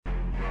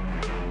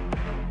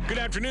Good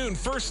afternoon.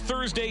 First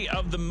Thursday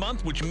of the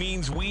month, which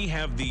means we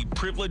have the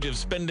privilege of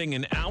spending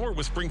an hour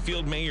with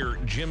Springfield Mayor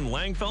Jim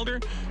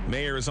Langfelder.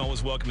 Mayor, as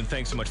always, welcome, and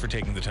thanks so much for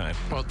taking the time.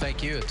 Well,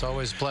 thank you. It's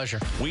always a pleasure.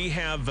 We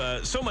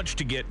have so much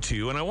to get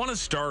to, and I want to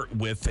start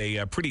with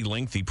a pretty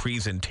lengthy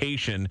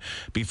presentation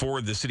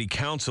before the City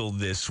Council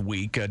this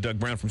week. Doug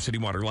Brown from City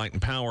Water, Light,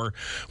 and Power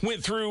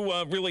went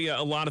through really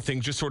a lot of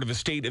things, just sort of a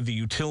state of the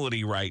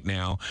utility right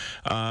now.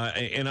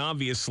 And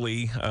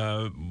obviously,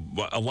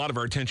 a lot of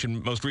our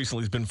attention most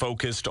recently has been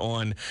focused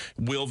on,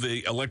 will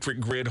the electric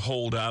grid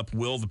hold up?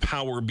 Will the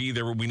power be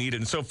there where we need it?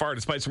 And so far,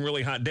 despite some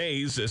really hot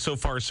days, so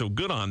far so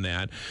good on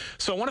that.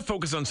 So I want to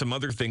focus on some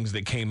other things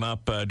that came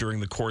up during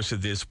the course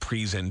of this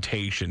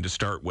presentation to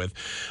start with.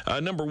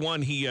 Number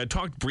one, he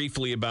talked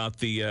briefly about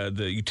the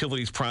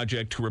utilities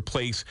project to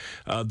replace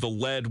the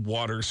lead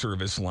water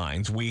service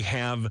lines. We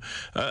have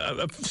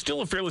still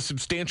a fairly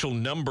substantial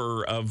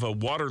number of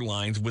water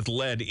lines with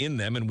lead in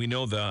them, and we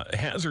know the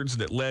hazards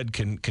that lead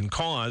can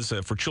cause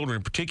for children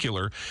in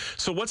particular.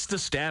 So what's the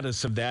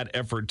status of that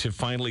effort to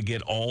finally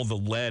get all the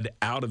lead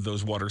out of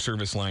those water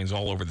service lines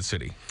all over the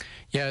city?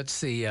 Yeah,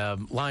 it's the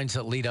lines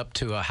that lead up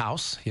to a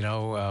house,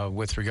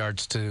 with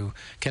regards to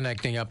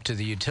connecting up to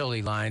the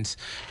utility lines.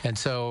 And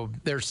so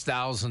there's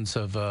thousands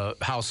of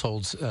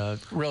households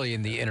really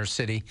in the inner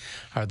city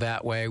are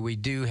that way. We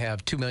do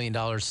have $2 million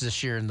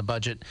this year in the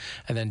budget,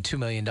 and then $2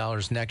 million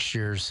next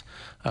year's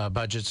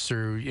budgets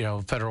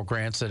through, federal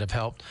grants that have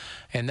helped.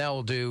 And that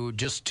will do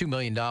just $2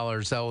 million.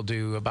 That will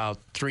do about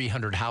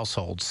 300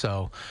 households.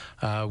 So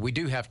we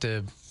do have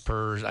to,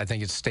 per I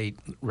think it's state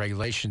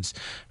regulations,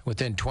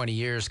 within 20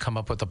 years come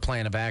up with a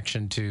plan of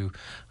action to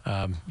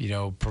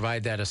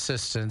provide that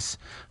assistance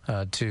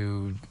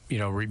to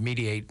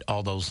remediate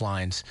all those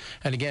lines.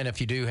 And again,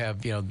 if you do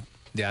have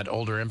that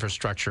older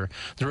infrastructure,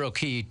 the real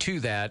key to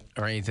that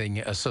or anything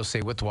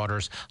associated with water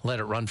is let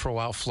it run for a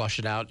while, flush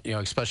it out,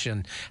 especially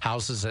in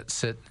houses that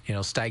sit,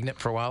 stagnant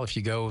for a while. If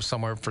you go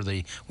somewhere for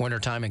the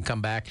wintertime and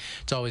come back,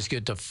 it's always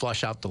good to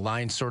flush out the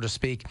lines, so to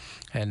speak,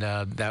 and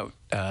that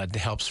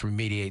helps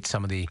remediate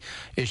some of the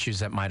issues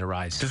that might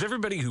arise. Does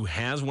everybody who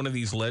has one of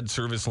these lead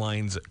service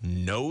lines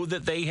know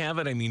that they have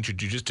it? I mean,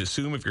 should you just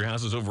assume if your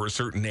house is over a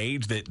certain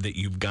age that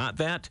you've got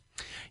that?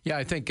 Yeah,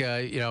 I think,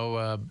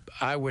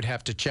 I would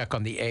have to check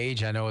on the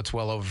age. I know it's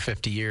well over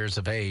 50 years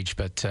of age,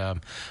 but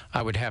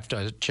I would have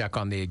to check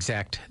on the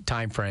exact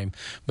time frame.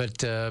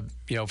 But,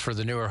 for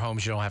the newer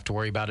homes, you don't have to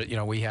worry about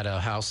it. We had a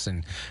house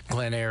in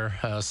Glen Air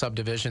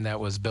subdivision that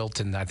was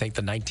built in, I think,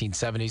 the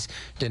 1970s.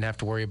 Didn't have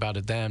to worry about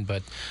it then,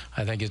 but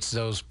I think it's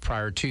those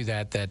prior to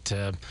that,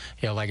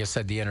 like I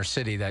said, the inner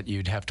city that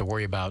you'd have to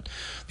worry about.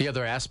 The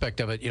other aspect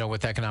of it,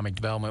 with economic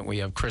development, we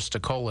have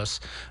Krista Colas.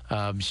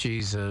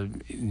 She's a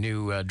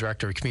new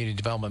Director of Community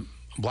Development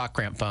block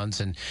grant funds,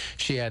 and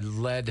she had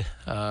lead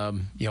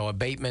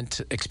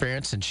abatement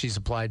experience, and she's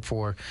applied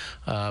for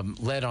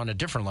lead on a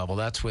different level.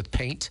 That's with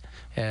paint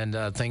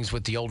and things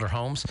with the older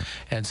homes.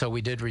 And so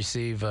we did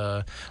receive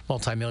a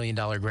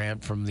multi-million-dollar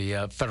grant from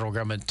the federal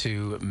government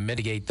to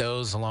mitigate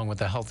those, along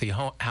with a healthy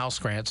house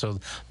grant. So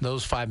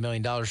those $5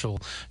 million will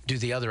do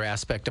the other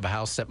aspect of a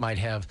house that might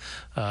have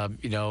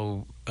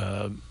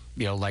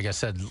like I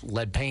said,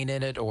 lead paint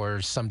in it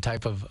or some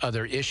type of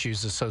other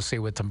issues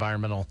associated with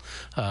environmental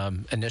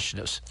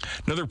initiatives.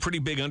 Another pretty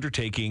big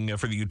undertaking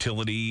for the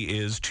utility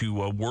is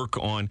to work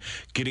on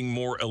getting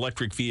more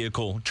electric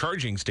vehicle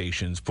charging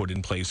stations put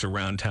in place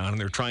around town. And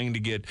they're trying to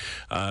get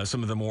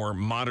some of the more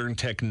modern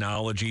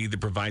technology that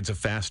provides a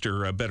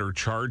faster, better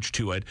charge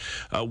to it.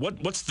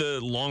 What's the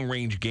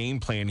long-range game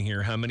plan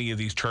here? How many of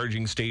these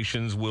charging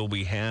stations will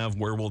we have?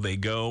 Where will they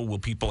go? Will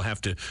people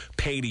have to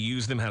pay to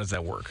use them? How does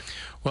that work?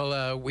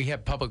 Well, we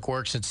have Public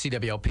Works and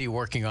CWLP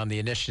working on the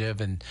initiative,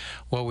 and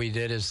what we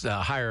did is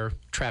hire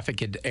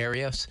trafficked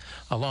areas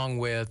along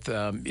with,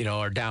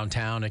 our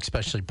downtown,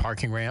 especially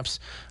parking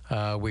ramps.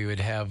 We would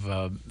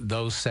have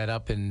those set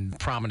up in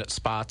prominent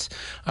spots.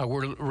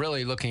 We're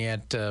really looking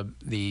at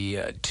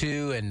the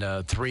 2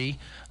 and 3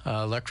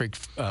 electric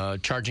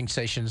charging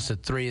stations. The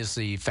 3 is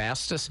the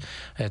fastest.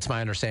 It's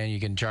my understanding you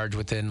can charge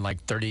within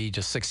like 30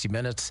 to 60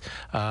 minutes.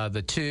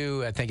 The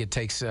 2, I think it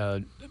takes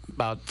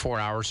about 4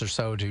 hours or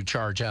so to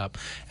charge up.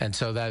 And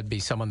so that would be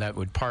someone that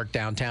would park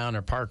downtown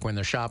or park when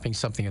they're shopping,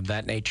 something of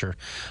that nature.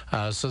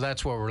 So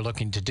that's what we're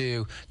looking to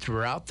do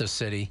throughout the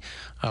city.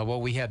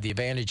 What we have the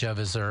advantage of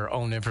is our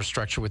own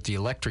infrastructure with the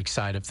electric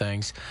side of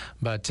things.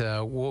 But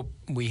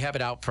we have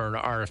it out for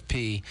an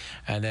RFP,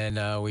 and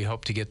then we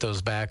hope to get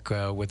those back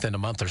within a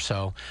month or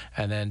so,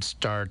 and then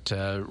start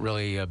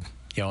really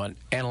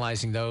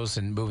analyzing those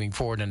and moving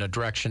forward in a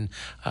direction.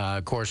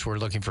 Of course, we're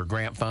looking for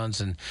grant funds,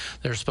 and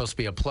there's supposed to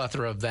be a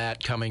plethora of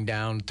that coming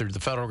down through the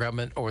federal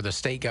government or the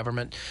state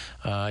government.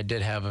 I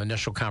did have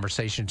initial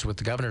conversations with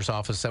the governor's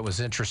office that was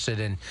interested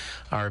in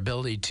our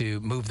ability to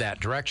move that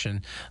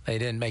direction. They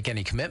didn't make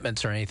any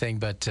commitments or anything,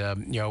 but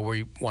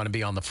we want to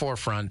be on the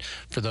forefront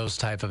for those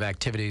type of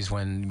activities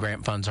when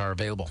grant funds are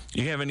available.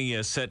 Do you have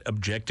any set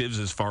objectives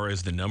as far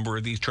as the number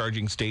of these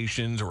charging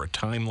stations or a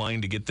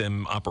timeline to get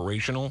them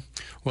operational?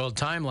 Well,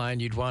 timeline,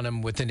 you'd want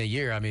them within a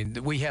year. I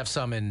mean, we have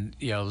some in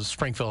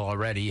Springfield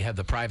already. You have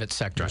the private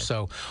sector. Right.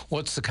 So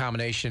what's the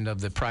combination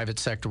of the private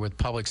sector with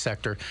public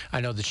sector?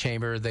 I know the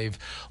chamber, they've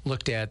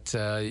looked at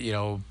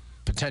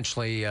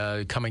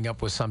potentially coming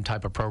up with some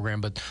type of program,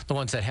 but the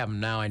ones that have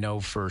them now, I know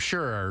for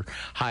sure, are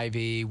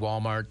Hy-Vee,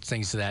 Walmart,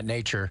 things of that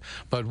nature.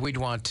 But we'd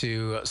want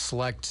to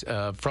select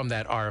from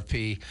that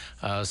RFP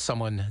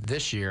someone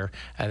this year,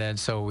 and then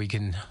so we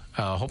can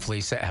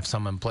hopefully have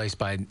some in place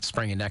by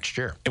spring of next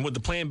year. And would the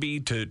plan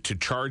be to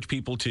charge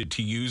people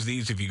to use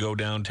these? If you go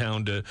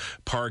downtown to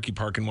park, you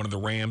park in one of the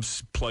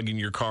ramps, plug in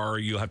your car,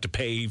 you'll have to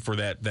pay for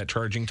that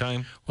charging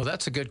time? Well,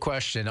 that's a good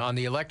question. On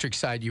the electric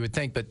side, you would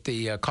think, but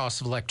the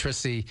cost of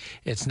electricity,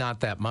 it's not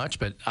that much,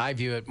 but I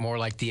view it more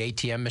like the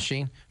ATM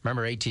machine.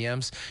 Remember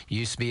ATMs? You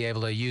used to be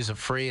able to use it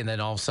free, and then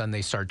all of a sudden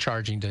they start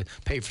charging to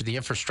pay for the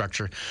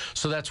infrastructure.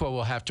 So that's what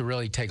we'll have to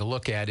really take a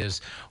look at,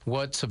 is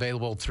what's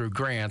available through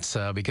grants,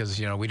 because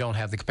we don't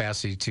have the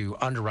capacity to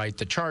underwrite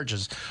the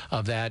charges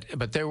of that.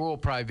 But there will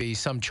probably be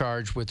some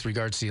charge with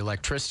regards to the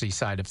electricity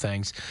side of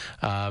things,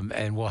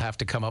 and we'll have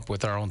to come up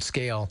with our own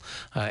scale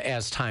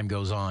as time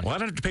goes on. Well, I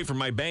don't have to pay for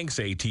my bank's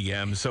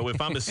ATM, so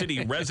if I'm a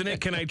city resident,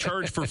 can I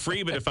charge for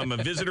free? But if I'm a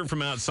visitor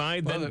from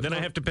outside, then I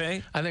have to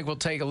pay? I think we'll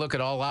take a look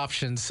at all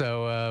options.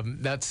 So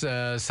that's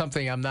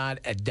something I'm not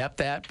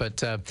adept at,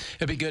 but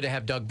it'd be good to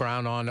have Doug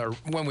Brown on, or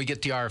when we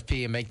get the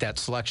RFP and make that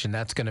selection.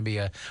 That's going to be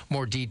a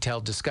more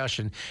detailed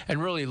discussion,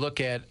 and really look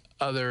at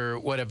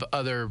what have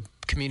other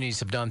communities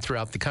have done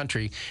throughout the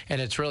country,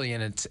 and it's really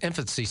in its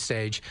infancy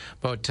stage.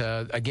 But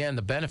again,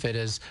 the benefit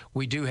is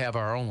we do have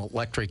our own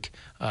electric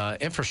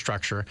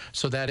infrastructure,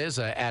 so that is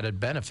an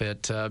added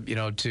benefit,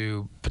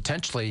 to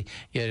potentially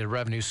get a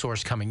revenue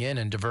source coming in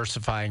and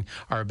diversifying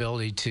our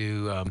ability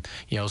to,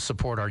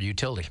 support our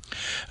utility.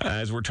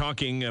 As we're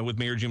talking with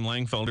Mayor Jim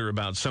Langfelder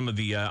about some of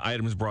the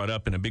items brought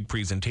up in a big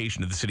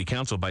presentation to the City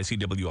Council by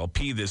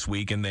CWLP this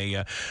week, and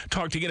they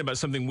talked again about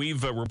something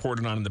we've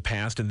reported on in the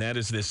past, and that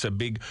is this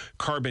big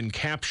carbon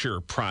capture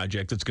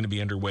project that's going to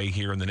be underway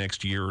here in the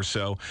next year or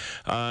so.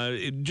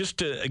 Just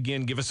to,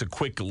 again, give us a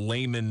quick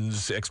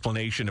layman's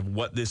explanation of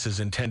what this is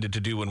intended to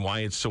do and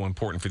why it's so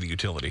important for the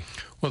utility.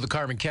 Well, the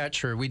carbon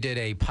capture, we did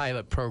a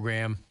pilot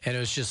program, and it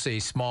was just a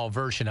small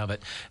version of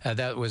it.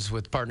 That was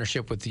with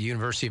partnership with the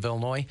University of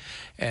Illinois,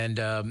 and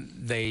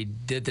they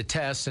did the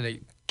test, and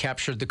it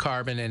captured the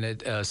carbon, and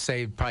it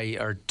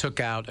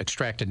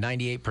extracted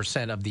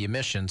 98% of the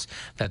emissions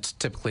that's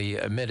typically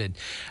emitted.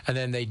 And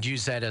then they'd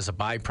use that as a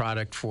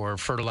byproduct for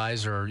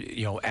fertilizer,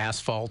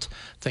 asphalt,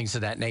 things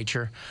of that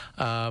nature.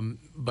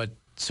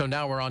 So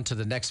now we're on to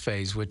the next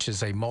phase, which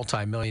is a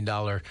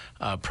multi-million-dollar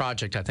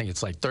project. I think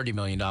it's like $30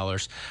 million.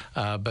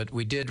 But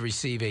we did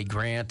receive a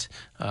grant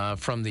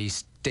from the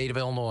state of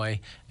Illinois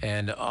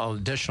and an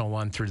additional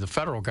one through the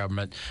federal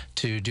government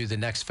to do the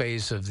next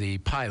phase of the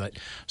pilot.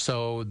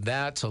 So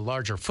that's a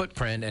larger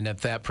footprint, and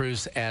if that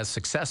proves as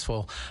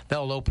successful,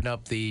 that'll open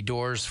up the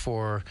doors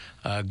for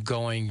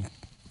going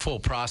full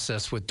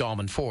process with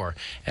Dolman 4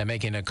 and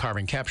making a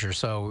carbon capture.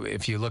 So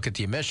if you look at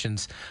the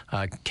emissions,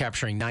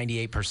 capturing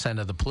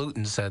 98% of the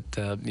pollutants that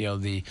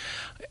the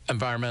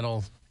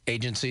environmental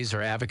agencies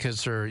or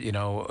advocates are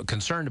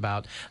concerned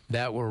about,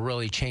 that will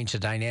really change the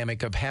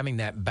dynamic of having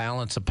that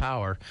balance of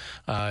power,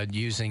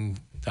 using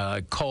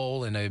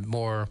coal in a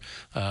more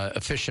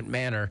efficient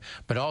manner,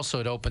 but also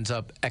it opens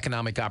up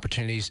economic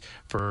opportunities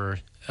for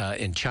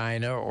in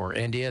China or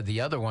India, the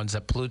other ones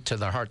that pollute to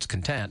their heart's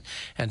content.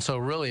 And so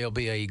really it'll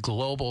be a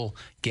global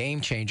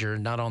game changer,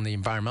 not on the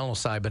environmental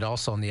side, but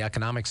also on the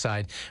economic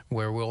side,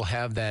 where we'll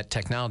have that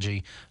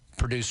technology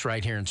produced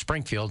right here in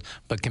Springfield,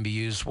 but can be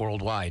used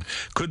worldwide.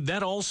 Could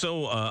that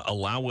also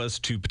allow us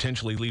to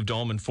potentially leave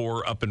Dolman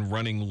 4 up and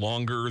running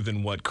longer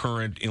than what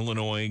current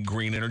Illinois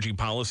green energy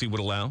policy would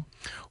allow?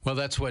 Well,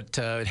 that's what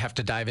I'd have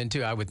to dive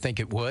into. I would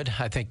think it would.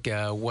 I think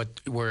what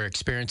we're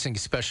experiencing,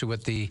 especially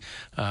with the,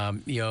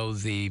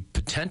 the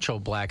potential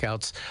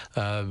blackouts,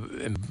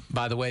 and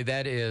by the way,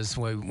 that is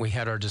when we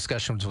had our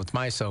discussions with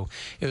MISO,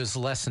 it was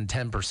less than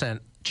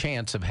 10%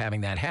 chance of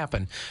having that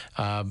happen,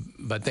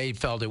 but they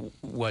felt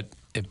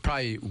it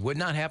probably would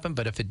not happen,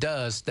 but if it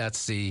does,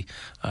 that's the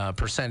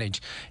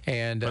percentage.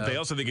 But they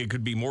also think it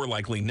could be more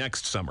likely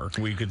next summer.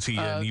 We could see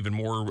an even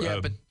more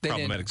problematic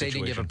situation. They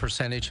didn't give a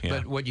percentage,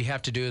 but what you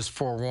have to do is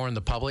forewarn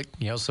the public,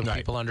 so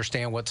people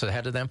understand what's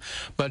ahead of them.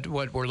 But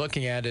what we're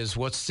looking at is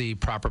what's the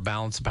proper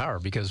balance of power,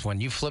 because when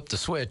you flip the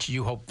switch,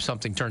 you hope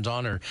something turns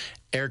on, or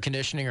air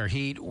conditioning or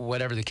heat,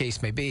 whatever the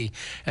case may be.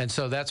 And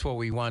so that's what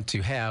we want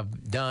to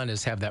have done,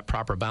 is have that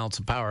proper balance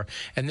of power.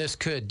 And this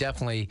could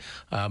definitely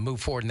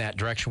move forward in that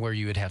direction, where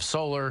you would have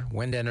solar,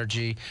 wind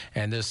energy,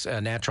 and this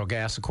natural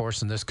gas, of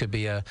course, and this could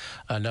be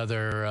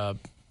another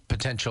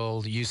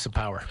potential use of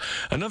power.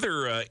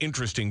 Another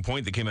interesting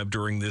point that came up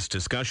during this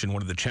discussion,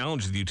 one of the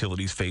challenges the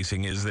utility's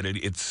facing is that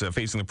it's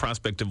facing the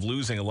prospect of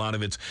losing a lot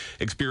of its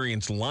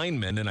experienced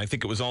linemen, and I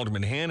think it was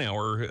Alderman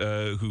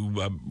Hanauer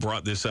who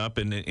brought this up,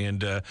 and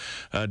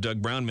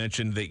Doug Brown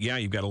mentioned that, yeah,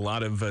 you've got a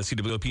lot of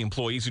CWLP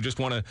employees who just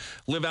want to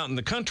live out in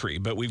the country,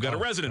 but we've got a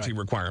residency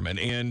requirement,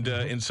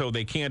 and so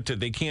they can't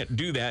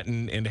do that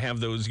and have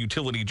those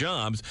utility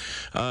jobs.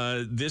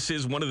 This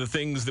is one of the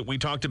things that we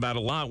talked about a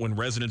lot when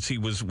residency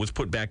was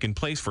put back in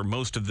place for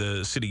most of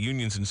the city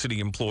unions and city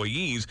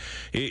employees.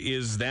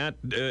 Is that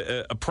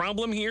a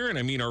problem here? And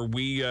I mean, are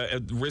we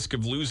at risk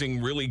of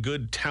losing really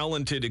good,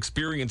 talented,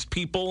 experienced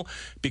people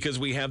because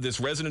we have this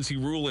residency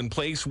rule in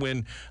place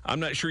when I'm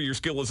not sure your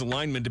skill as a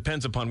lineman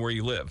depends upon where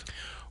you live?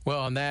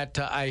 Well, on that,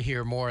 I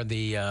hear more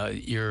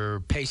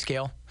your pay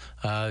scale.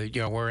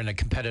 We're in a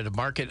competitive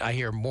market. I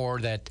hear more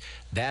that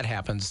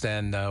happens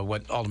than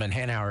what Alderman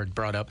Hanauer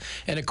brought up.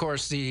 And, of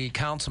course, the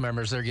council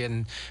members, they're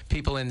getting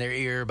people in their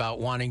ear about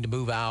wanting to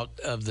move out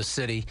of the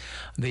city.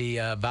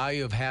 The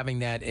value of having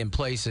that in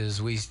place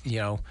is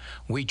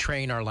we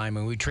train our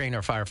linemen, we train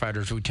our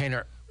firefighters,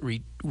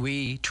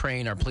 we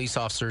train our police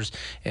officers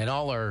and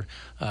all our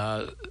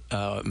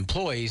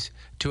employees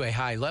to a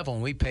high level,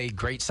 and we pay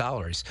great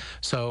salaries.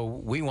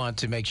 So we want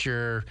to make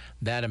sure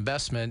that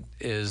investment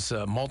is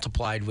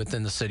multiplied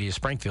within the city of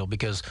Springfield,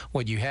 because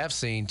what you have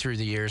seen through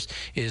the years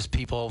is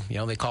people,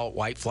 they call it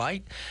white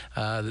flight.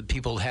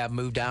 People have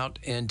moved out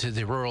into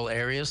the rural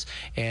areas,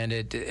 and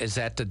it is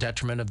at the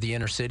detriment of the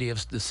inner city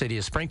of the city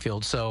of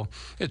Springfield. So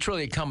it's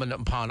really incumbent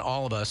upon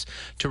all of us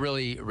to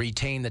really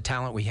retain the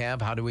talent we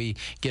have. How do we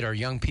get our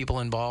young people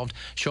involved,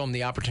 show them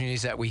the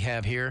opportunities that we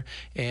have here?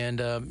 And,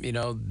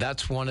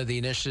 that's one of the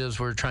initiatives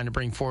we're trying to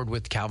bring forward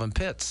with Calvin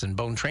Pitts and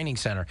Bone Training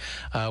Center,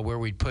 where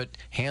we put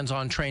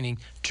hands-on training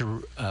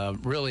to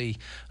really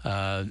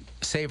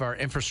save our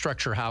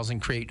infrastructure housing,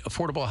 create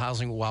affordable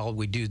housing while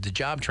we do the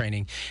job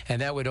training.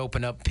 And that would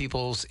open up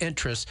people's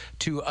interest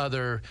to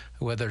other,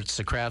 whether it's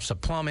the crafts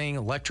of plumbing,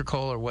 electrical,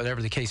 or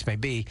whatever the case may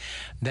be.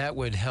 That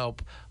would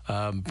help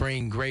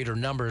bring greater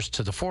numbers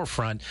to the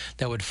forefront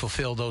that would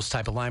fulfill those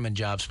type of lineman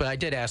jobs. But I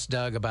did ask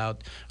Doug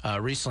about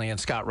recently, and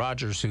Scott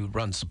Rogers, who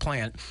runs the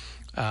plant,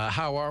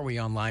 how are we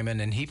on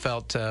linemen? And he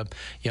felt,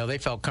 they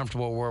felt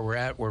comfortable where we're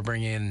at. We're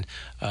bringing in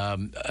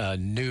a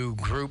new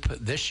group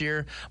this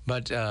year,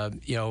 but,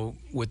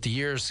 with the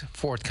years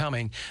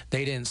forthcoming,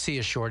 they didn't see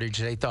a shortage.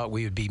 They thought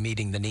we would be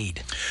meeting the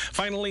need.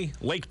 Finally,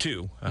 Lake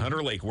 2,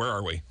 Hunter Lake, where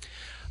are we?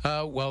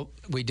 Well,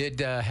 we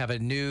did have a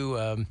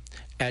new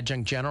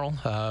adjunct general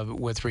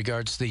with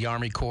regards to the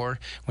Army Corps.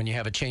 When you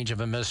have a change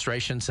of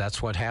administrations,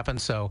 that's what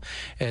happens. So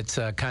it's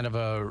kind of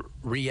a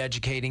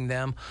re-educating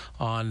them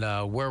on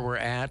where we're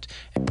at.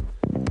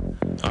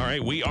 All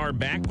right, we are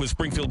back with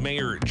Springfield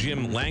Mayor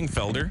Jim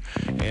Langfelder,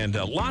 and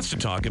lots to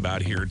talk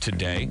about here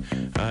today,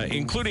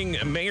 including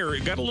Mayor.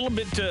 It got a little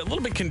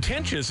bit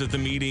contentious at the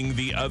meeting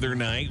the other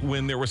night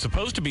when there was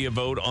supposed to be a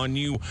vote on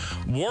new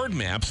ward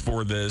maps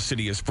for the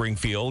city of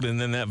Springfield, and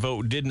then that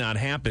vote did not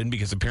happen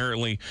because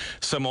apparently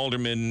some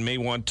aldermen may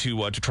want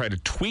to try to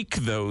tweak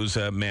those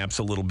maps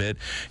a little bit.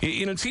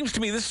 It seems to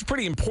me this is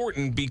pretty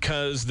important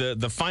because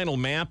the final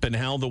map and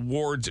how the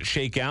wards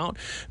shake out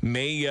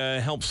may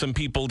help some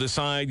people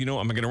decide,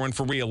 am I going to run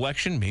for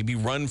re-election? Maybe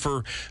run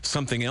for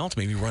something else.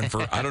 Maybe run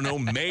for, I don't know,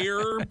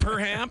 mayor,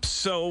 perhaps.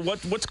 So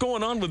what's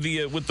going on with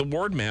the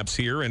ward maps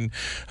here? And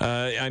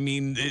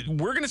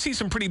we're going to see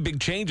some pretty big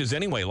changes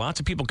anyway. Lots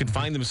of people can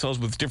find themselves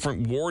with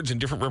different wards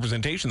and different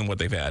representation than what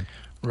they've had.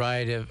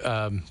 Right.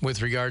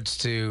 With regards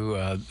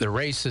to the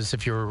races,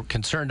 if you're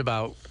concerned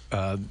about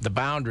the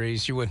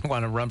boundaries, you wouldn't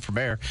want to run for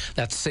mayor.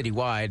 That's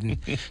citywide.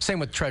 And same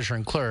with treasurer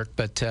and clerk.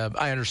 But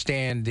I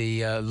understand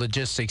the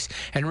logistics.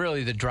 And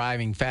really the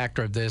driving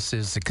factor of this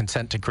is the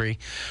consent decree.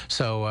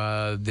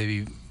 So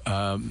the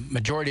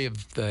majority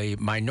of the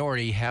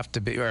minority have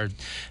to be, or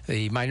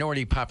the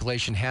minority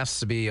population has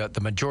to be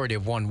the majority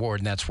of one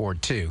ward, and that's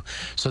Ward 2.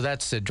 So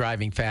that's the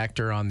driving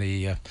factor on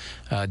the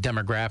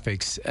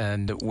demographics,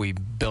 and we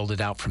build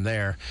it out from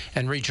there.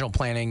 And regional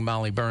planning,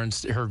 Molly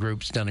Burns, her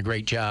group's done a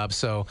great job.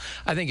 So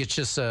I think it's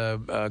just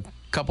a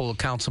couple of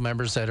council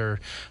members that are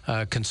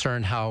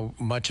concerned how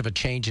much of a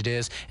change it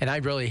is. And I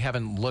really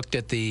haven't looked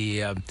at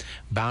the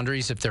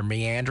boundaries, if they're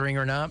meandering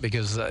or not,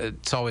 because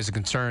it's always a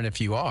concern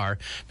if you are,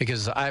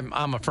 because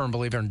I'm a firm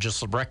believer in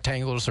just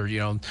rectangles, or,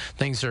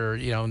 things are,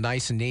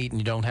 nice and neat, and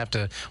you don't have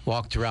to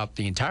walk throughout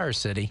the entire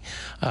city.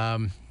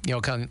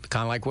 Kind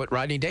of like what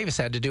Rodney Davis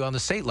had to do on the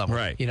state level.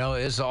 Right.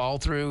 Is all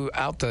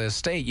throughout the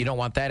state. You don't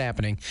want that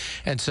happening.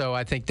 And so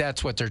I think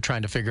that's what they're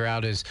trying to figure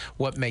out, is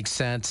what makes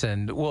sense,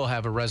 and we'll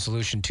have a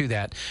resolution to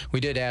that. We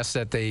did ask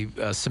that they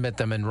submit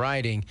them in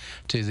writing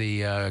to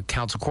the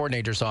council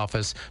coordinator's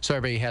office so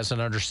everybody has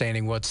an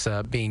understanding what's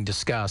being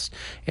discussed.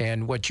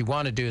 And what you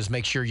want to do is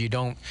make sure you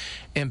don't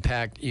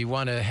impact, you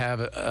want to have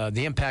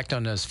the impact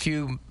on as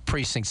few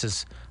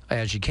precincts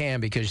as you can,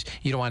 because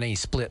you don't want any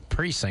split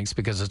precincts,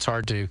 because it's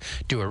hard to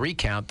do a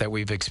recount that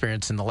we've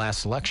experienced in the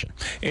last election.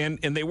 And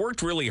they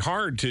worked really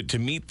hard to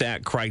meet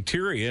that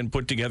criteria and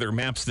put together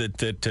maps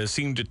that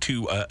seemed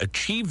to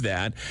achieve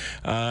that.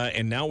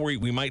 And now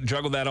we might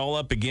juggle that all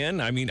up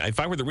again. I mean, if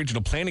I were the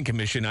Regional Planning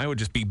Commission, I would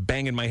just be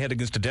banging my head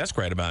against a desk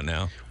right about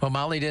now. Well,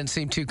 Molly didn't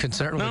seem too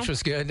concerned, which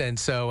was good. And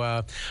so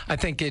I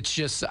think it's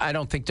just, I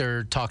don't think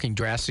they're talking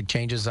drastic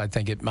changes. I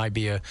think it might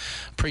be a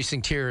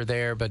precinct here or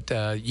there, but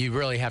you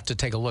really have to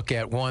take a look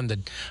at, one,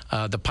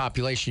 the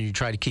population. You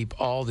try to keep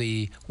all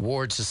the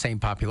wards the same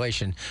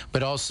population,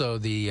 but also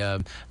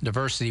the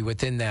diversity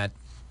within that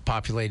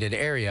populated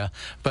area,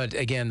 but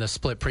again, the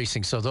split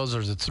precinct. So those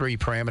are the three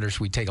parameters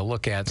we take a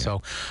look at.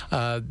 So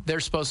they're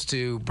supposed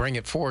to bring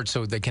it forward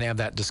so they can have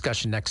that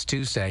discussion next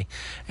Tuesday,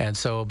 and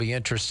so it'll be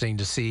interesting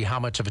to see how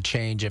much of a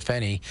change, if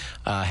any,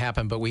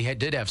 happened. But we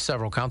did have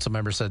several council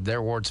members said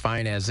their ward's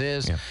fine as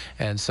is,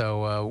 and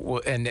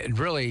so and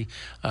really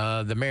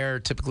the mayor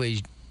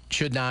typically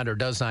should not or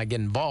does not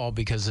get involved,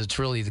 because it's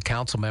really the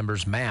council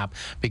members' map,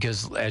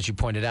 because as you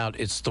pointed out,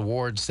 it's the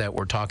wards that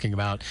we're talking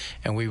about,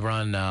 and we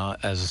run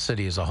as a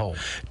city as a whole.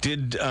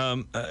 Did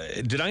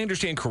I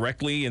understand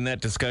correctly in that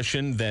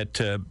discussion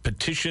that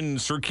petition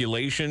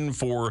circulation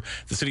for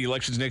the city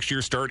elections next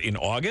year start in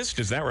August?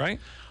 Is that right?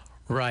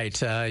 Right.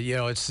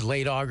 It's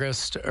late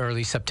August,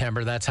 early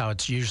September. That's how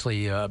it's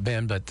usually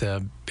been, but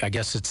I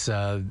guess it's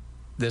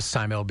this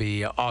time it'll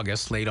be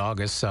late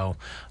August. So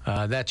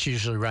that's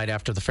usually right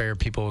after the fair.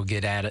 People will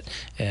get at it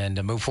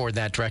and move forward in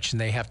that direction.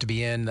 They have to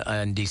be in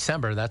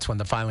December. That's when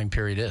the filing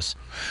period is.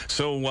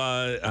 So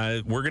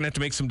we're going to have to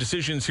make some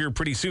decisions here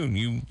pretty soon.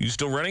 You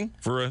still running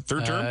for a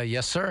third term?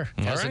 Yes, sir.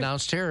 As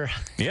announced here.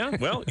 Yeah,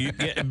 well,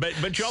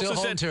 but you also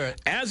said,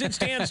 as it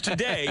stands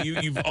today,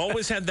 you've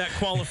always had that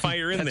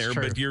qualifier in there.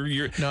 True. But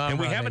and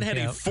we haven't had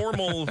a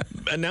formal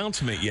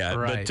announcement yet.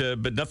 Right.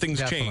 But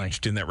nothing's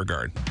changed in that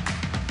regard.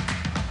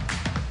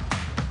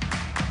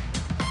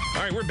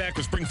 All right, we're back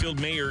with Springfield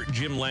Mayor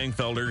Jim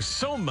Langfelder.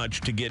 So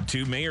much to get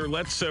to. Mayor,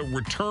 let's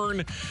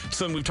return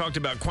something we've talked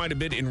about quite a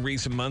bit in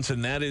recent months,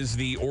 and that is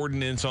the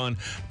ordinance on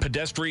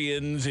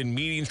pedestrians and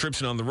median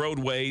strips and on the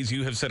roadways.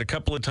 You have said a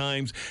couple of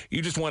times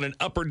you just want an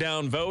up or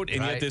down vote,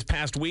 and yet this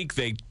past week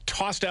they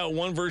tossed out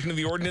one version of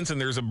the ordinance,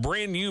 and there's a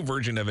brand new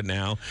version of it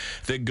now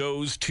that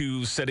goes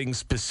to setting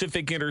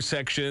specific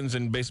intersections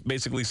and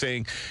basically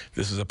saying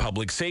this is a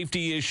public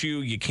safety issue.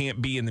 You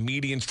can't be in the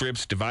median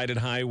strips, divided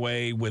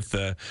highway with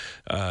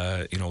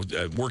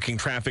working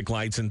traffic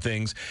lights and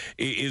things.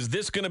 Is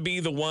this going to be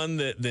the one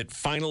that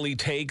finally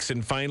takes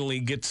and finally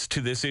gets to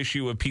this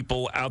issue of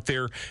people out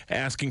there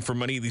asking for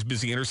money at these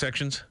busy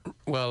intersections?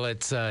 Well,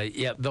 it's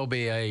there'll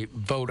be a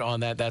vote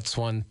on that. That's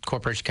one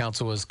Corporation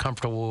Council was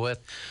comfortable with.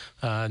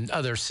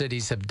 Other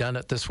cities have done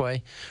it this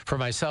way. For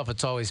myself,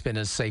 it's always been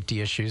a safety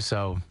issue,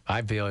 so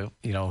I feel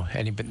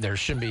there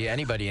shouldn't be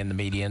anybody in the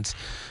medians.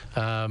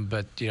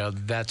 But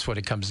that's what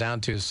it comes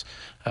down to. Is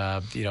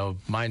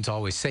mine's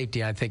always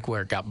safety. I think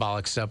where it got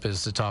bollocksed up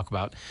is to talk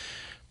about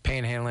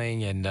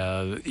panhandling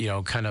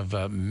and kind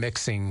of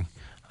mixing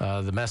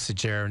the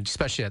message there, and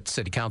especially at the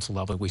city council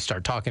level, we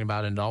start talking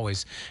about it, and it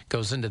always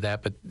goes into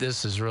that. But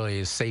this is really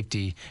a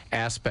safety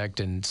aspect,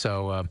 and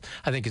so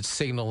I think it's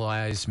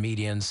signalized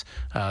medians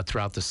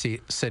throughout the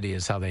city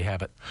is how they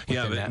have it.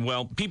 Yeah,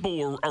 well,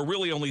 people are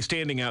really only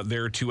standing out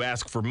there to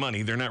ask for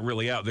money. They're not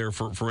really out there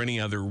for any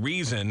other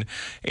reason.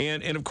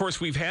 And of course,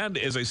 we've had,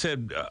 as I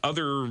said,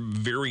 other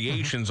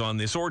variations on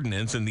this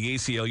ordinance, and the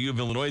ACLU of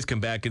Illinois has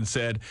come back and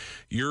said,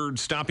 you're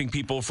stopping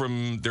people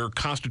from their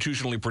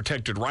constitutionally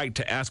protected right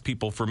to ask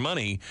people for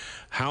money.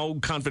 How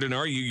confident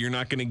are you you're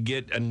not going to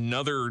get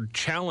another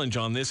challenge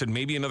on this and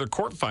maybe another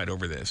court fight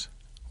over this?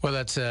 Well,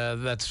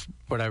 that's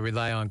what I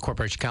rely on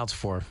Corporation Council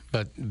for.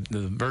 But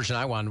the version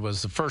I wanted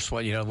was the first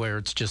one, where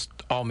it's just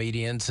all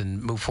medians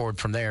and move forward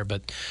from there.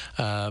 But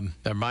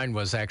mine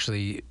was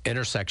actually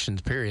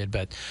intersections, period.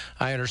 But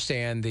I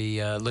understand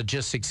the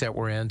logistics that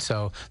we're in.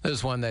 So this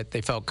is one that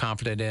they felt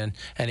confident in.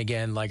 And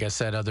again, like I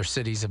said, other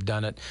cities have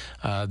done it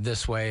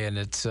this way, and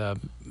it's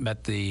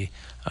met the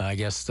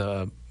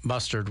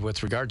mustard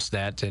with regards to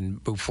that and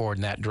move forward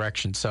in that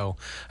direction. So,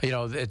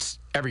 it's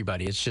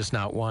everybody. It's just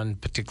not one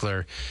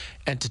particular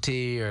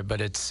entity, but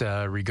it's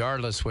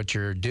regardless what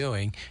you're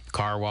doing,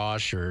 car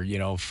wash or,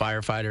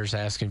 firefighters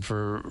asking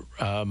for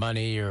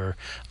money or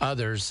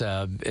others,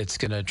 it's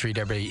going to treat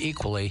everybody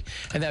equally.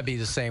 And that'd be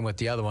the same with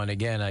the other one.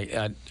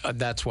 Again,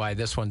 that's why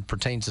this one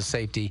pertains to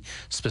safety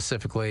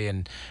specifically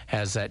and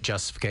has that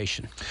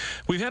justification.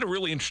 We've had a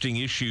really interesting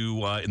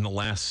issue in the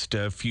last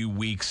few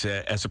weeks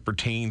as it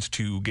pertains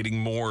to getting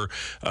more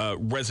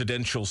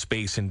residential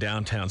space in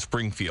downtown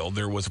Springfield.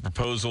 There was a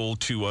proposal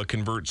to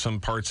convert some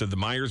parts of the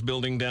Myers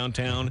building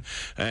downtown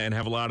and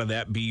have a lot of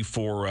that be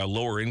for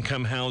lower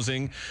income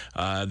housing.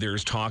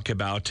 There's talk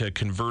about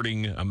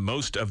converting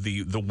most of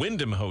the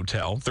Wyndham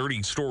Hotel,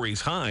 30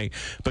 stories high,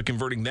 but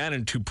converting that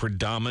into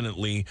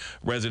predominantly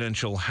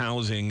residential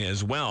housing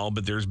as well.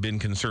 But there's been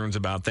concerns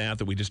about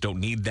that we just don't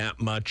need that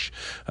much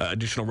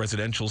additional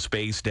residential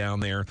space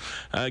down there.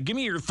 Give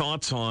me your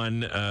thoughts on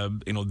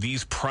on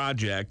these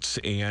projects,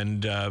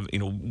 and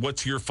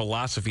what's your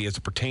philosophy as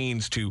it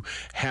pertains to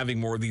having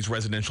more of these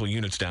residential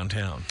units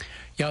downtown?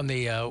 Yeah, on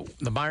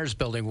the Myers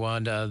Building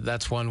one,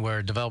 that's one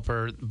where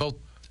both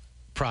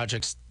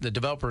projects, the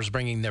developers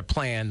bringing their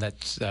plan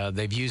that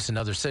they've used in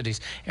other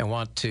cities and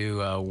want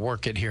to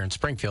work it here in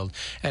Springfield.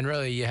 And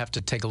really, you have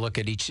to take a look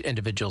at each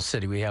individual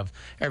city.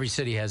 Every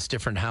city has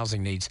different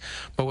housing needs.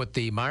 But with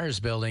the Myers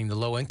Building, the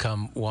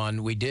low-income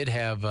one, we did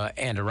have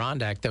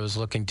Adirondack that was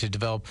looking to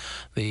develop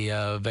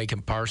the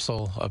vacant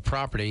parcel of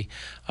property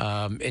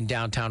in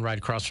downtown, right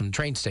across from the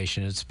train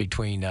station. It's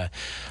between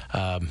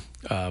 4th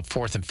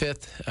and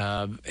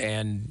 5th,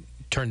 and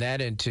turn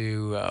that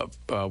into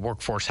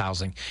workforce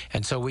housing.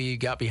 And so we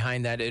got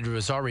behind that. It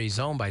was already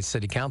zoned by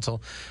City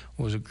Council.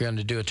 Was going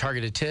to do a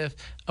targeted TIF,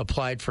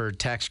 applied for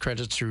tax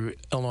credits through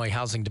Illinois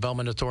Housing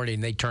Development Authority,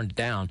 and they turned it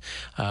down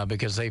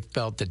because they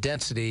felt the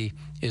density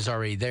is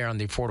already there on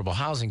the affordable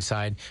housing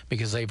side,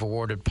 because they've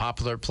awarded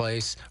Poplar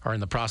Place, or in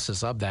the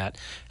process of that.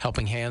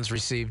 Helping Hands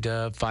received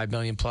 $5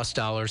 million plus,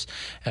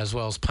 as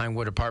well as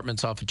Pinewood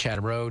Apartments off of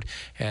Chatham Road,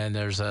 and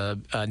there's a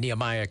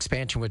Nehemiah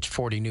expansion, which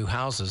 40 new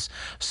houses.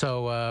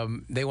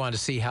 So they want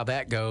to see how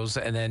that goes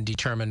and then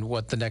determine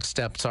what the next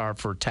steps are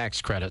for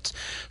tax credits.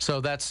 So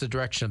that's the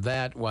direction of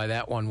that, why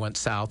that one went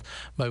south.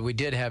 But we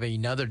did have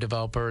another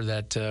developer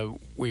that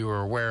we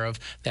were aware of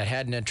that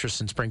had an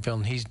interest in Springfield,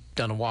 and he's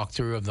done a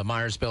walkthrough of the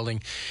Myers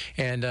Building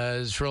and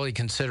is really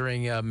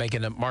considering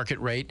making a market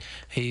rate.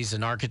 He's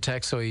an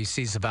architect, so he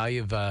sees the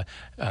value of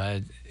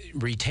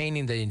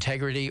retaining the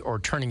integrity or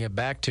turning it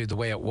back to the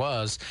way it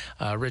was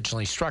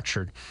originally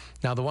structured.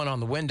 Now, the one on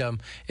the Wyndham,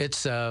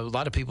 it's a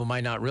lot of people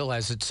might not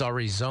realize it's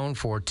already zoned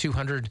for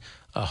 200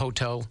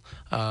 hotel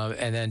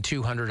and then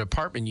 200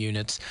 apartment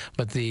units,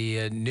 but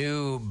the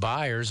new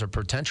buyers or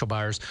potential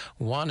buyers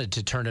wanted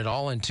to turn it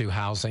all into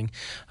housing.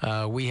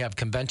 We have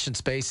convention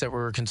space that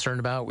we're concerned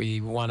about. We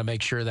want to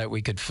make sure that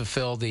we could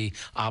fulfill the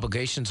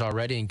obligations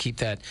already and keep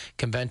that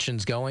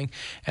conventions going.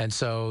 And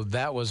so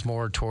that was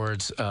more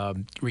towards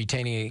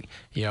retaining,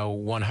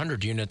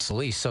 100 units at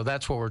least. So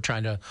that's what we're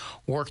trying to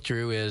work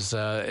through is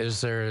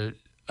there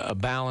a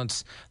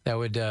balance that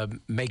would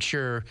make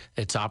sure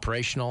it's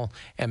operational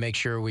and make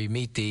sure we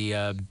meet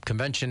the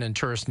convention and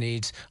tourist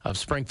needs of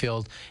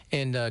Springfield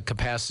in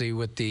capacity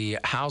with the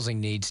housing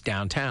needs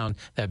downtown.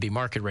 That'd be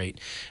market rate.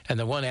 And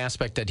the one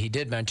aspect that he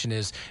did mention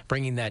is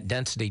bringing that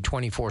density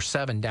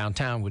 24/7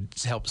 downtown would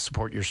help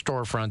support your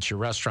storefronts, your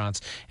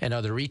restaurants, and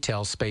other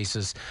retail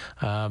spaces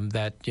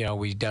that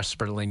we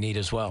desperately need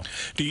as well.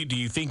 Do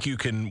you think you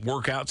can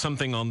work out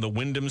something on the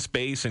Wyndham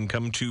space and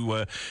come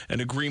to an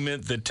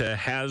agreement that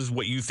has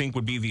what you think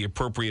would be the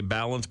appropriate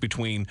balance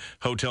between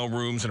hotel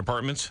rooms and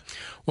apartments?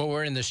 Well,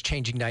 we're in this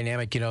changing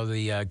dynamic.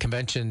 The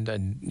convention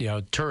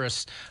and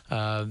tourists,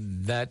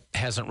 that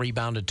hasn't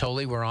rebounded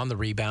totally. We're on the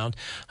rebound,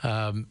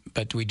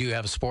 but we do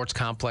have a sports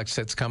complex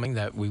that's coming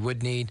that we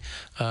would need,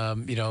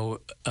 a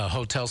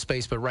hotel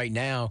space. But right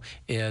now,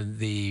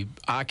 the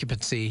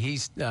occupancy,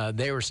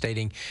 they were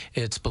stating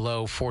it's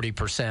below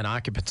 40%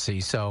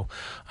 occupancy. So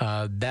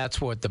that's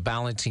what the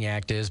balancing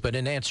act is. But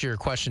in answer to your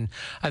question,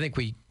 I think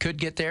we could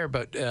get there,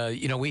 but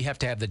we have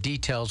to have the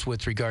details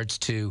with regards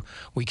to,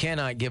 we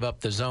cannot give up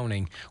the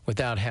zoning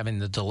without having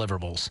the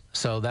deliverables.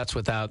 So that's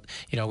without,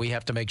 we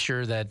have to make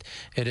sure that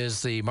it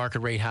is the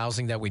market rate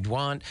housing that we'd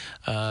want,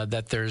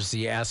 that there's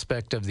the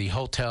aspect of the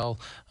hotel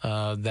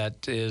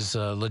that is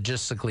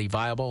logistically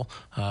viable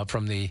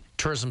from the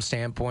tourism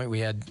standpoint. We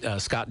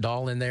had Scott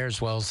Dahl in there,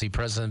 as well as the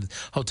president of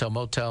Hotel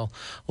Motel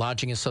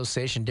Lodging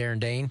Association, Darren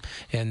Dane,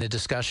 in the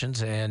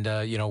discussions and,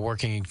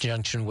 working in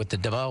conjunction with the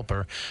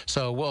developer.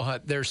 So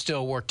there's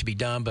still work to be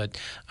done, but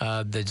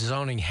the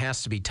zoning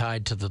has to be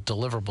tied to the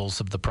deliverables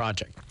of the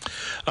project.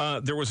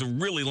 There was a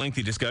really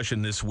lengthy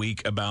discussion this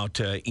week about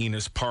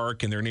Enos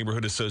Park, and their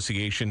neighborhood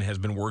association has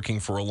been working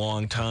for a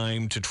long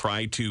time to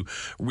try to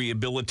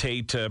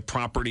rehabilitate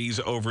properties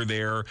over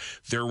there.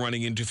 They're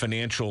running into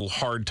financial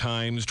hard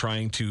times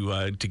trying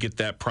to get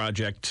that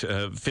project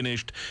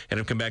finished, and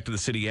have come back to the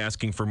city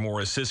asking for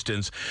more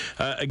assistance.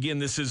 Again,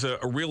 this is a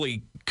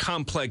really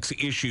complex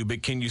issue,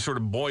 but can you sort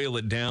of boil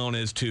it down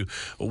as to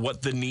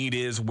what the need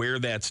is, where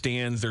that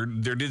stands? There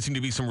did seem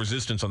to be some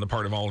resistance on the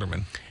part of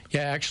aldermen.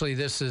 Yeah, actually,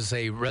 this is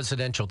a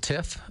residential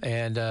TIF,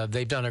 and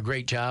they've done a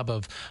great job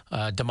of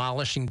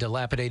demolishing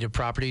dilapidated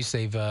properties.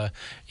 They've,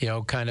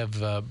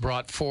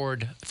 brought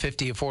forward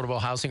 50 affordable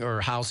housing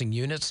or housing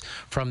units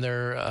from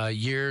their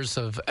years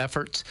of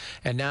efforts,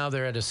 and now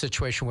they're at a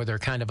situation where they're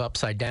kind of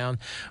upside down,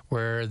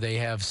 where they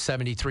have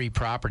 73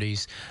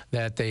 properties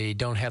that they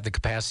don't have the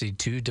capacity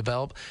to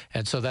develop,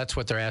 and so that's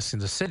what they're asking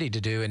the city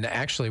to do. And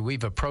actually,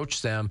 we've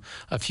approached them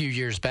a few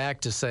years back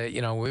to say,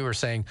 we were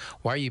saying,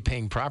 why are you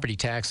paying property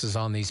taxes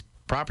on these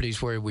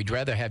properties where we'd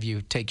rather have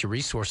you take your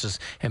resources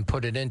and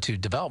put it into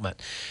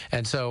development?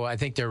 And so I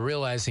think they're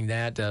realizing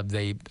that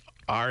they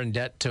are in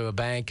debt to a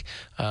bank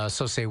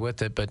associated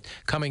with it, but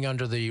coming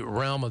under the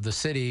realm of the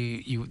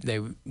city, they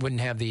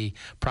wouldn't have the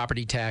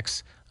property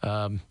tax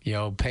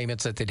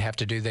payments that they'd have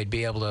to do. They'd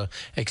be able to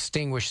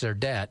extinguish their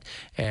debt,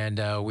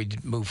 and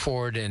we'd move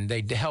forward, and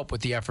they'd help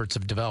with the efforts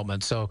of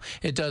development. So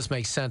it does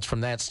make sense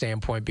from that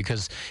standpoint,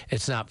 because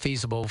it's not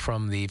feasible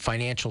from the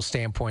financial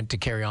standpoint to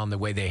carry on the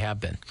way they have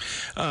been.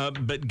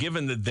 But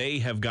given that they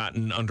have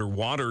gotten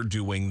underwater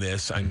doing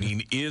this, I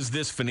mean, is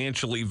this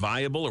financially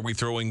viable? Are we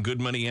throwing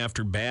good money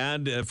after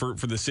bad for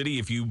the city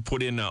if you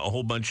put in a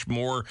whole bunch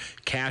more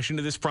cash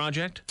into this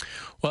project?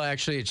 Well,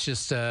 actually, it's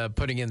just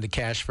putting in the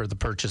cash for the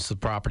purchase of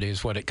the property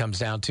is what it comes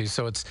down to.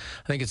 So I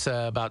think it's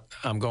about,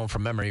 I'm going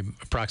from memory,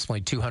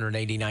 approximately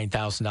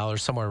 $289,000,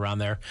 somewhere around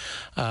there.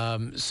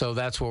 So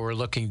that's what we're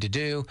looking to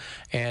do,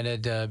 and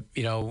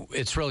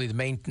it's really the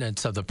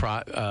maintenance of the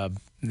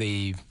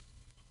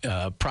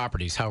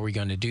properties. How are we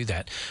going to do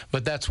that?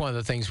 But that's one of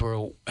the things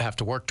we'll have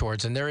to work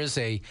towards. And there is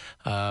a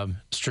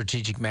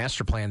strategic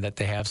master plan that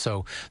they have.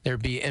 So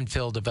there'd be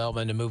infill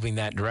development and moving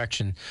that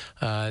direction.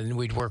 And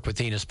we'd work with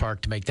Enos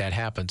Park to make that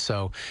happen.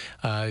 So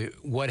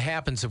what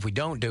happens if we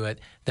don't do it?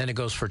 Then it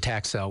goes for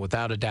tax sale,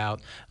 without a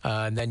doubt.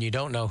 And then you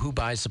don't know who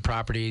buys the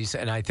properties.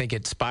 And I think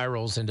it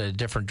spirals into a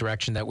different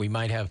direction that we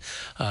might have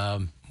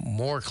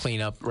more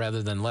cleanup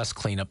rather than less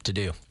cleanup to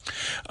do.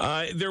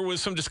 There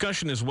was some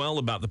discussion as well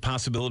about the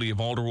possibility of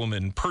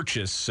Alderwoman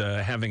Purchase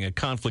having a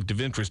conflict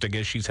of interest. I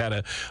guess she's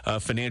had a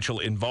financial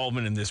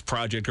involvement in this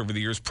project over the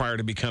years prior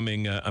to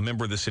becoming a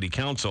member of the city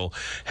council.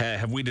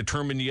 Have we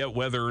determined yet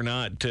whether or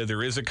not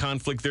there is a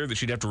conflict there, that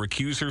she'd have to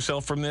recuse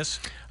herself from this?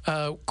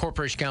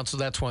 Corporation Council,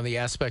 that's one of the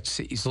aspects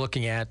he's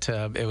looking at.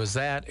 It was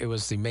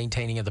the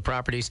maintaining of the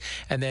properties.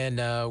 And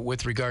then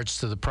with regards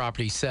to the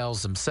property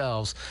sales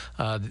themselves,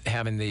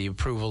 having the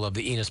approval of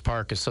the Enos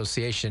Park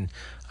Association.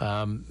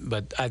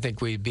 But I think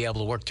we'd be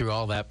able to work through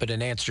all that. But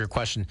in answer to your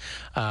question,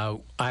 I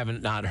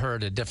haven't not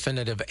heard a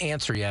definitive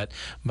answer yet,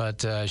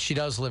 but she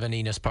does live in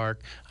Enos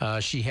Park.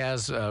 She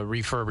has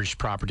refurbished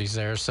properties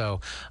there. So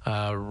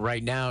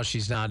right now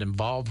she's not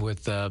involved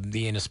with the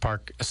Enos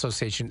Park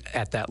Association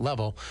at that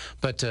level.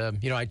 But,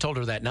 I told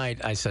her that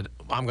night, I said,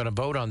 I'm going to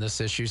vote on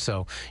this issue,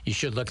 so you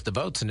should look at the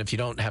votes. And if you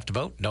don't have to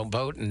vote, don't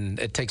vote. And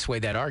it takes away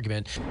that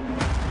argument.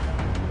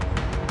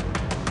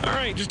 All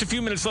right, just a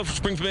few minutes left for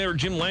Springs Mayor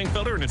Jim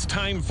Langfelder, and it's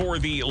time for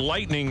the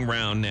lightning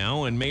round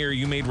now. And Mayor,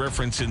 you made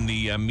reference in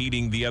the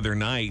meeting the other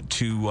night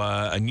to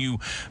a new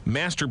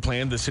master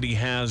plan the city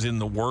has in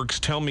the works.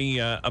 Tell me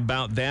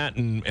about that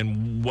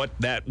and what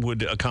that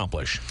would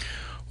accomplish.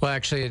 Well,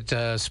 actually, it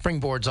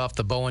springboards off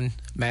the Bowen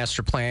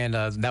master plan.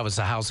 That was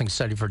the housing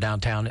study for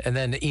downtown. And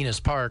then the Enos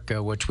Park,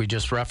 which we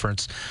just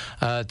referenced.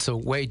 It's a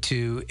way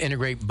to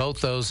integrate both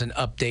those and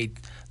update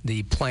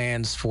the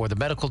plans for the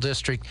medical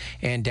district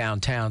and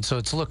downtown. So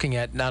it's looking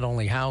at not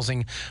only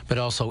housing, but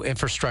also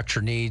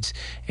infrastructure needs,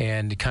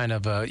 and kind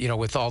of,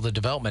 with all the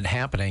development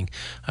happening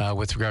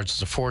with regards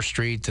to 4th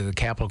Street, to the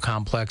Capitol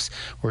Complex,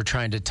 we're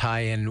trying to tie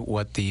in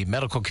what the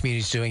medical community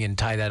is doing and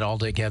tie that all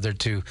together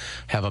to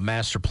have a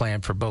master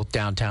plan for both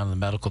downtown and the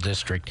medical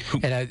district.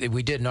 And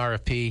we did an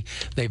RFP.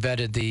 They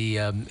vetted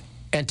the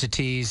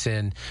entities,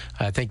 and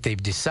I think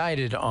they've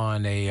decided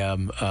on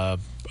a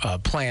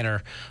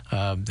planner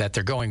that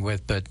they're going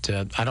with, but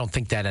I don't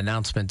think that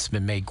announcement's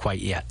been made quite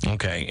yet.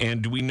 Okay,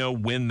 and do we know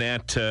when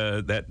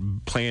that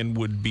plan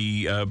would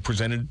be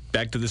presented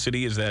back to the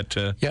city? Is that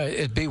Yeah,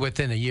 it'd be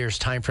within a year's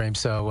time frame.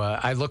 So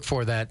I look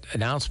for that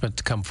announcement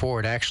to come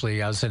forward.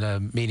 Actually, I was in a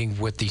meeting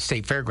with the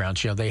State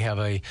Fairgrounds. They have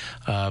a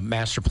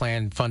master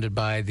plan funded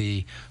by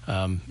the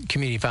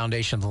Community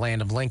Foundation of the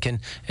Land of Lincoln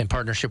in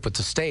partnership with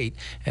the state,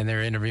 and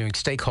they're interviewing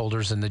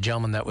stakeholders. And the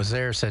gentleman that was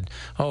there said,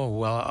 "Oh,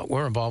 well,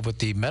 we're involved with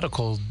the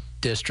medical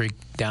district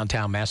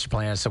downtown master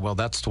plan." I said, well,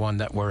 that's the one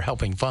that we're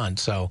helping fund.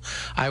 So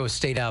Iowa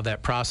stayed out of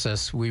that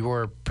process. We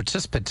were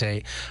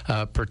participating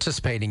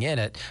in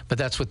it, but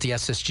that's with the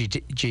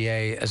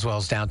SSGA as well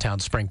as downtown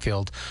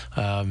Springfield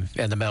and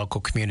the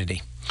medical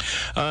community.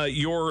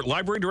 Your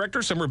library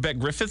director, Summer Beck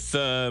Griffith,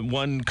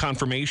 won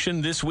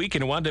confirmation this week,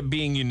 and it wound up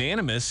being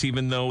unanimous,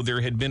 even though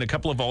there had been a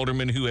couple of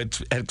aldermen who had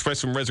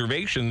expressed some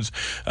reservations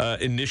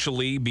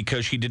initially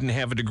because she didn't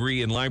have a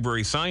degree in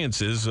library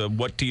sciences.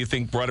 What do you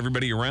think brought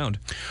everybody around?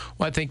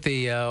 Well, I think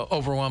the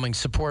overwhelming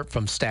support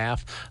from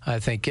staff, I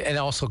think, and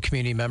also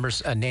community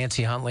members.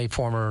 Nancy Huntley,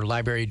 former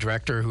library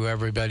director, who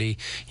everybody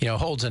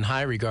holds in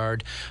high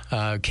regard,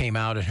 came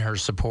out in her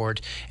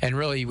support. And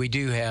really, we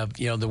do have,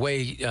 the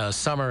way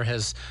Summer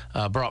has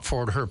brought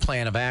forward her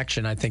plan of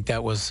action. I think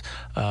that was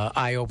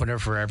eye-opener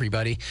for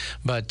everybody.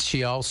 But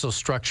she also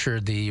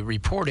structured the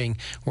reporting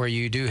where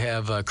you do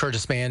have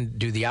Curtis Mann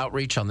do the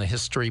outreach on the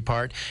history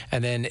part.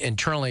 And then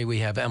internally, we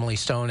have Emily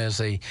Stone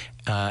as a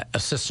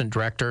assistant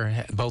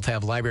director. Both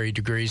have library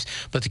degrees,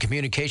 but the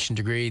communication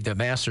degree, the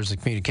master's of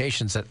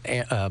communications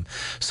that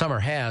Summer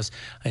has,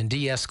 and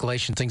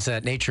de-escalation, things of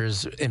that nature,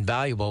 is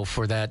invaluable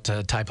for that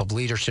type of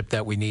leadership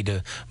that we need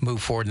to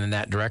move forward in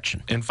that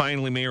direction. And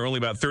finally, Mayor, only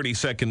about 30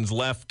 seconds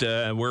left.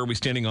 Where are we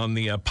standing on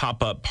the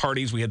pop-up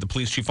parties? We had the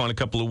police chief on a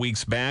couple of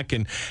weeks back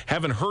and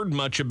haven't heard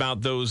much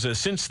about those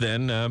since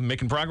then.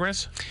 Making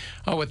progress?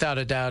 Oh, without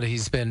a doubt,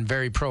 he's been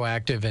very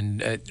proactive,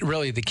 and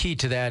really the key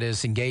to that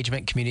is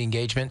engagement, community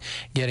engagement.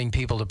 getting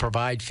people to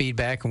provide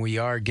feedback, and we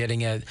are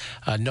getting a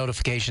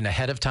notification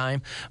ahead of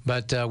time.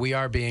 But we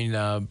are being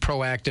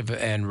proactive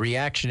and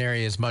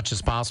reactionary as much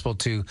as possible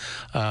to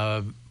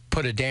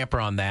put a damper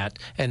on that.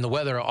 And the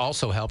weather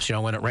also helps.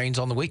 When it rains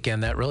on the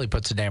weekend, that really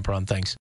puts a damper on things.